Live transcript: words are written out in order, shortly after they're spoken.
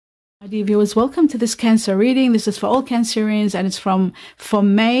Hi dear viewers, welcome to this Cancer reading. This is for all Cancerians and it's from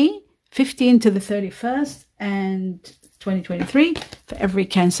May 15 to the 31st and 2023 for every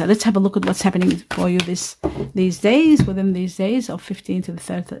Cancer. Let's have a look at what's happening for you these days, within these days of 15 to the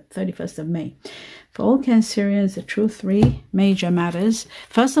 31st of May. For all Cancerians, the true three major matters.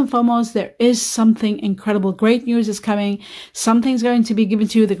 First and foremost, there is something incredible. Great news is coming. Something's going to be given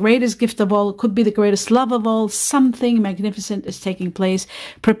to you. The greatest gift of all. It could be the greatest love of all. Something magnificent is taking place.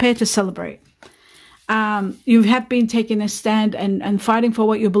 Prepare to celebrate. You have been taking a stand and fighting for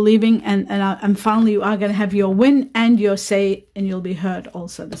what you're believing. And finally, you are going to have your win and your say. And you'll be heard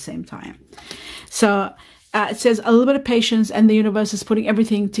also at the same time. So it says a little bit of patience, and the universe is putting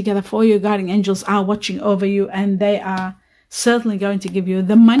everything together for you. Guardian angels are watching over you, and they are certainly going to give you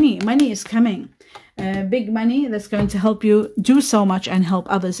the money. Money is coming. Big money that's going to help you do so much and help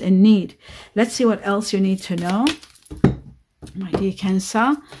others in need. Let's see what else you need to know, my dear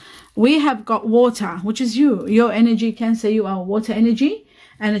Cancer. We have got water, which is you. Your energy, Cancer, you are water energy.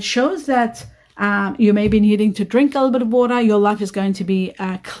 And it shows that you may be needing to drink a little bit of water. Your life is going to be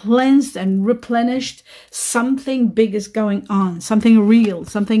cleansed and replenished. Something big is going on, something real,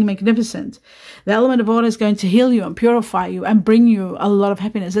 something magnificent. The element of water is going to heal you and purify you and bring you a lot of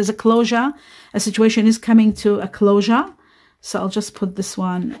happiness. There's a closure. A situation is coming to a closure. So I'll just put this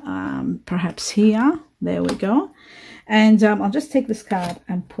one perhaps here. There we go. And I'll just take this card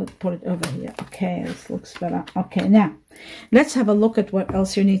and put it over here. Okay, this looks better. Okay, now let's have a look at what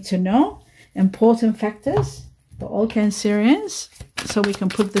else you need to know. Important factors for all Cancerians, so we can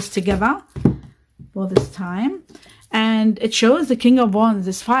put this together for this time. And it shows the King of Wands,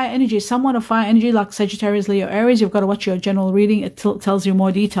 this fire energy, someone of fire energy like Sagittarius, Leo, Aries. You've got to watch your general reading. It tells you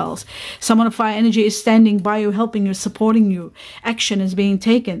more details. Someone of fire energy is standing by you, helping you, supporting you. Action is being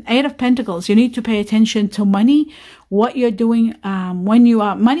taken. Eight of Pentacles. You need to pay attention to money, what you're doing when you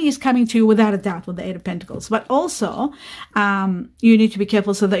are. Money is coming to you without a doubt with the Eight of Pentacles. But also, you need to be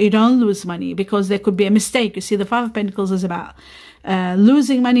careful so that you don't lose money, because there could be a mistake. You see, the Five of Pentacles is about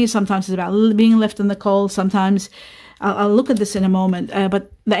losing money. Sometimes it's about being left in the cold. Sometimes I'll look at this in a moment,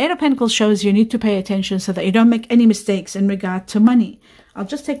 but the Eight of Pentacles shows you need to pay attention so that you don't make any mistakes in regard to money. I'll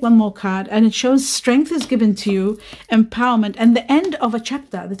just take one more card, and it shows strength is given to you, empowerment, and the end of a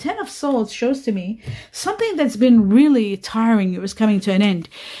chapter. The Ten of Swords shows to me something that's been really tiring you is coming to an end.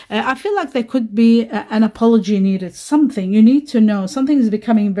 I feel like there could be an apology needed, something you need to know. Something is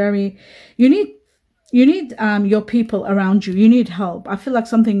becoming very, you need your people around you. You need help. I feel like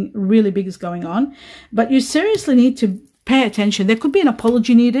something really big is going on, but you seriously need to pay attention. There could be an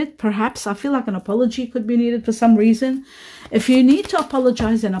apology needed, perhaps. I feel like an apology could be needed for some reason. If you need to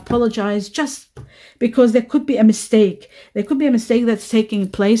apologize, then apologize, just because there could be a mistake. There could be a mistake that's taking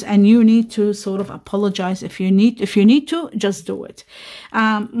place, and you need to sort of apologize. If you need to, just do it.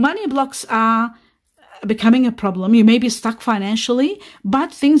 Money blocks are becoming a problem. You may be stuck financially,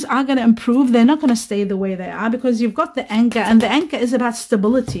 but things are going to improve. They're not going to stay the way they are, because you've got the anchor, and the anchor is about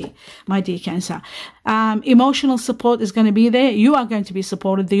stability, my dear Cancer. Emotional support is going to be there. You are going to be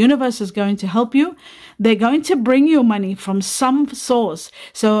supported. The universe is going to help you. They're going to bring you money from some source.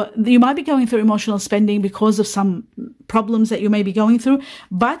 So you might be going through emotional spending because of some problems that you may be going through,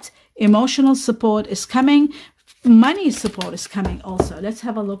 but emotional support is coming. Money support is coming also. Let's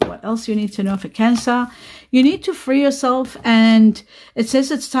have a look what else you need to know for Cancer. You need to free yourself, and it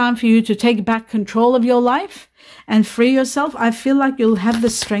says it's time for you to take back control of your life and free yourself. I feel like you'll have the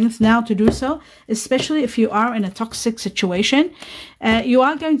strength now to do so, especially if you are in a toxic situation. You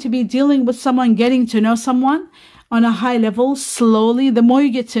are going to be dealing with someone, getting to know someone on a high level, slowly. The more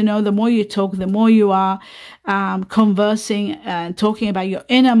you get to know, the more you talk, the more you are conversing and talking about your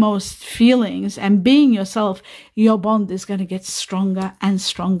innermost feelings and being yourself, your bond is going to get stronger and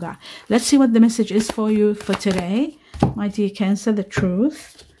stronger. Let's see what the message is for you for today, my dear Cancer, the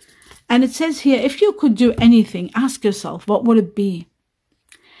truth. And it says here, if you could do anything, ask yourself, what would it be?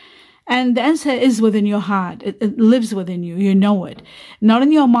 And the answer is within your heart. It lives within you. You know it. Not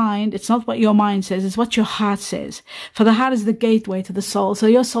in your mind. It's not what your mind says. It's what your heart says. For the heart is the gateway to the soul. So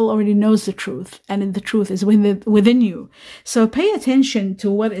your soul already knows the truth. And the truth is within you. So pay attention to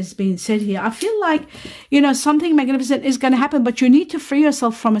what is being said here. I feel like, something magnificent is going to happen, but you need to free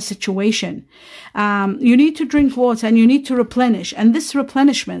yourself from a situation. You need to drink water, and you need to replenish. And this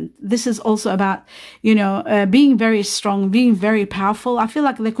replenishment, this is also about, being very strong, being very powerful. I feel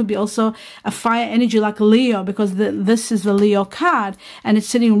like there could be also also a fire energy like Leo, because this is the Leo card, and it's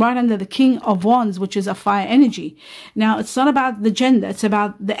sitting right under the King of Wands, which is a fire energy. Now, it's not about the gender, it's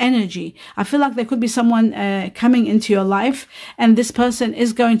about the energy. I feel like there could be someone coming into your life, and this person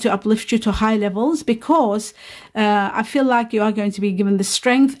is going to uplift you to high levels, because I feel like you are going to be given the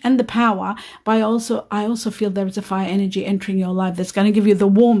strength and the power. But I also feel there is a fire energy entering your life that's going to give you the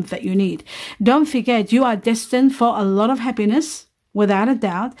warmth that you need. Don't forget, you are destined for a lot of happiness, without a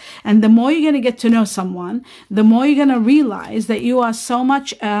doubt. And the more you're going to get to know someone, the more you're going to realize that you are so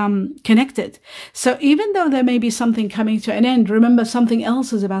much connected. So even though there may be something coming to an end, remember, something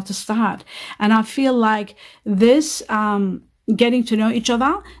else is about to start. And I feel like this getting to know each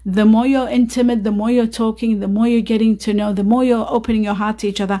other, the more you're intimate, the more you're talking, the more you're getting to know, the more you're opening your heart to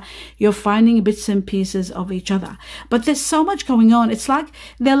each other, you're finding bits and pieces of each other. But there's so much going on. It's like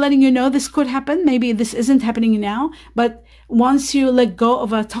they're letting you know this could happen. Maybe this isn't happening now, but once you let go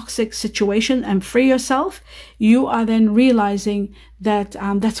of a toxic situation and free yourself, you are then realizing that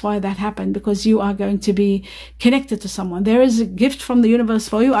that's why that happened, because you are going to be connected to someone. There is a gift from the universe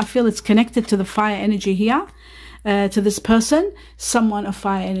for you. I feel it's connected to the fire energy here. To this person, someone of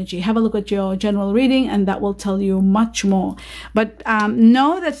fire energy. Have a look at your general reading, and that will tell you much more. But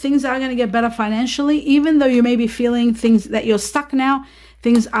know that things are going to get better financially. Even though you may be feeling things that you're stuck now,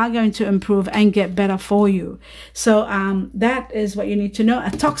 things are going to improve and get better for you. So that is what you need to know.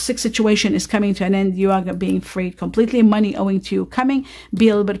 A toxic situation is coming to an end. You are being freed completely. Money owing to you coming. Be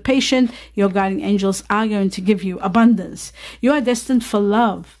a little bit patient. Your guardian angels are going to give you abundance. You are destined for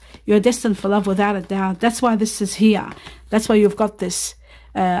love. You're destined for love, without a doubt. That's why this is here. That's why you've got this.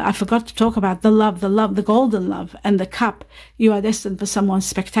 I forgot to talk about the love, the golden love, and the cup. You are destined for someone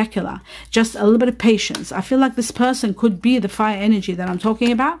spectacular. Just a little bit of patience. I feel like this person could be the fire energy that I'm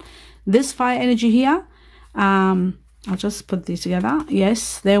talking about. This fire energy here. I'll just put these together.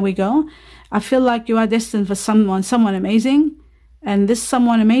 Yes, there we go. I feel like you are destined for someone amazing. And this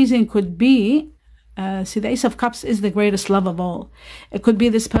someone amazing could be... see, the Ace of Cups is the greatest love of all. It could be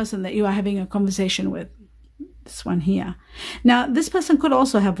this person that you are having a conversation with. This one here. Now, this person could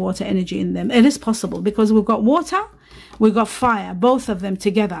also have water energy in them. It is possible, because we've got water, we've got fire, both of them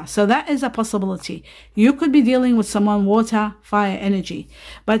together. So that is a possibility. You could be dealing with someone water, fire energy.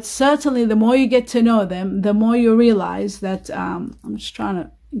 But certainly the more you get to know them, the more you realize that, I'm just trying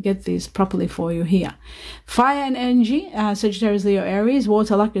to get these properly for you here. Fire and energy, Sagittarius, Leo, Aries,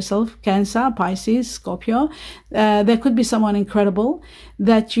 water like yourself, Cancer, Pisces, Scorpio. There could be someone incredible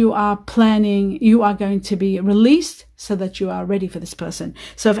that you are planning, you are going to be released so that you are ready for this person.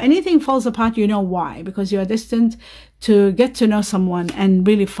 So if anything falls apart, you know why, because you are destined to get to know someone and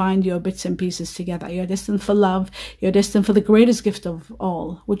really find your bits and pieces together. You're destined for love. You're destined for the greatest gift of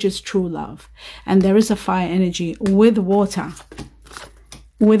all, which is true love. And there is a fire energy with water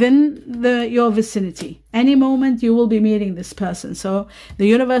within your vicinity. Any moment you will be meeting this person. So the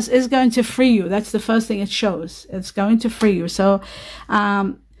universe is going to free you. That's the first thing it shows. It's going to free you. So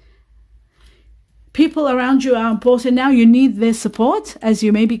people around you are important now. You need their support as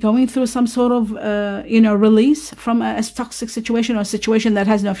you may be going through some sort of release from a toxic situation or a situation that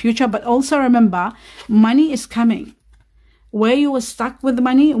has no future. But also remember, money is coming. Where you were stuck with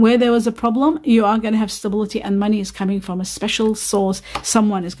money, where there was a problem, you are going to have stability, and money is coming from a special source.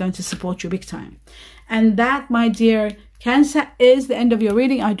 Someone is going to support you big time. And that, my dear Cancer, is the end of your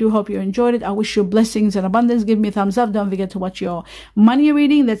reading. I do hope you enjoyed it. I wish you blessings and abundance. Give me a thumbs up. Don't forget to watch your money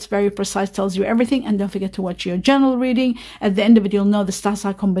reading. That's very precise, tells you everything. And don't forget to watch your general reading. At the end of it, you'll know the star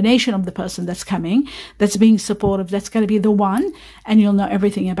combination of the person that's coming, that's being supportive, that's going to be the one. And you'll know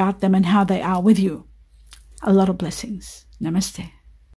everything about them and how they are with you. A lot of blessings. Namaste.